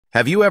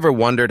Have you ever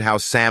wondered how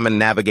salmon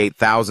navigate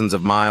thousands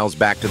of miles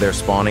back to their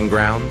spawning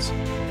grounds?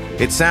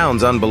 It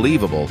sounds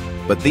unbelievable,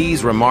 but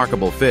these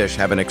remarkable fish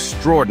have an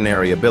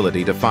extraordinary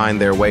ability to find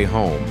their way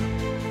home.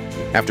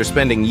 After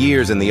spending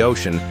years in the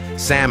ocean,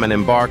 salmon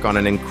embark on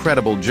an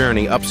incredible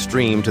journey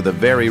upstream to the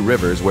very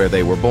rivers where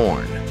they were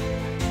born.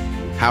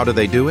 How do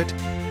they do it?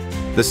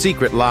 The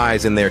secret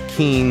lies in their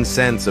keen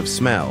sense of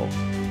smell.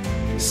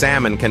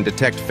 Salmon can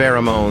detect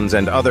pheromones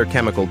and other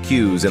chemical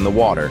cues in the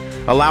water,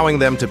 allowing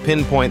them to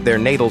pinpoint their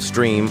natal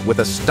stream with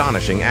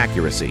astonishing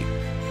accuracy.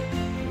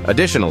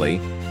 Additionally,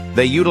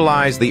 they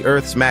utilize the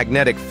Earth's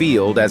magnetic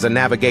field as a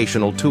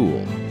navigational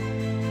tool.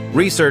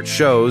 Research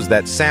shows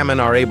that salmon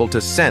are able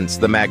to sense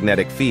the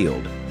magnetic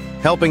field,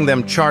 helping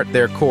them chart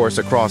their course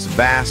across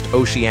vast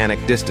oceanic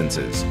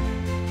distances.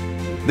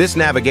 This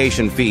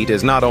navigation feat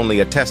is not only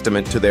a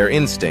testament to their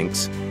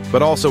instincts,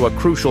 but also a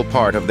crucial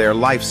part of their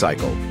life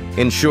cycle,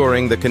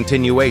 ensuring the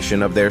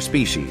continuation of their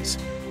species.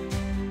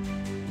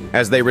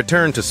 As they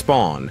return to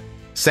spawn,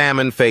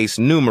 salmon face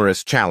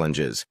numerous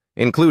challenges,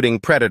 including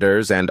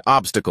predators and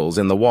obstacles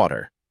in the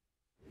water.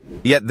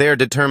 Yet their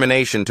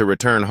determination to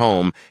return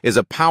home is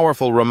a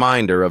powerful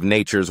reminder of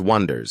nature's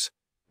wonders.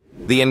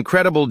 The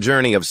incredible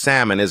journey of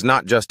salmon is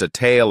not just a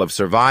tale of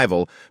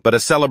survival, but a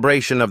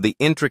celebration of the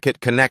intricate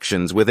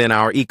connections within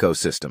our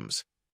ecosystems.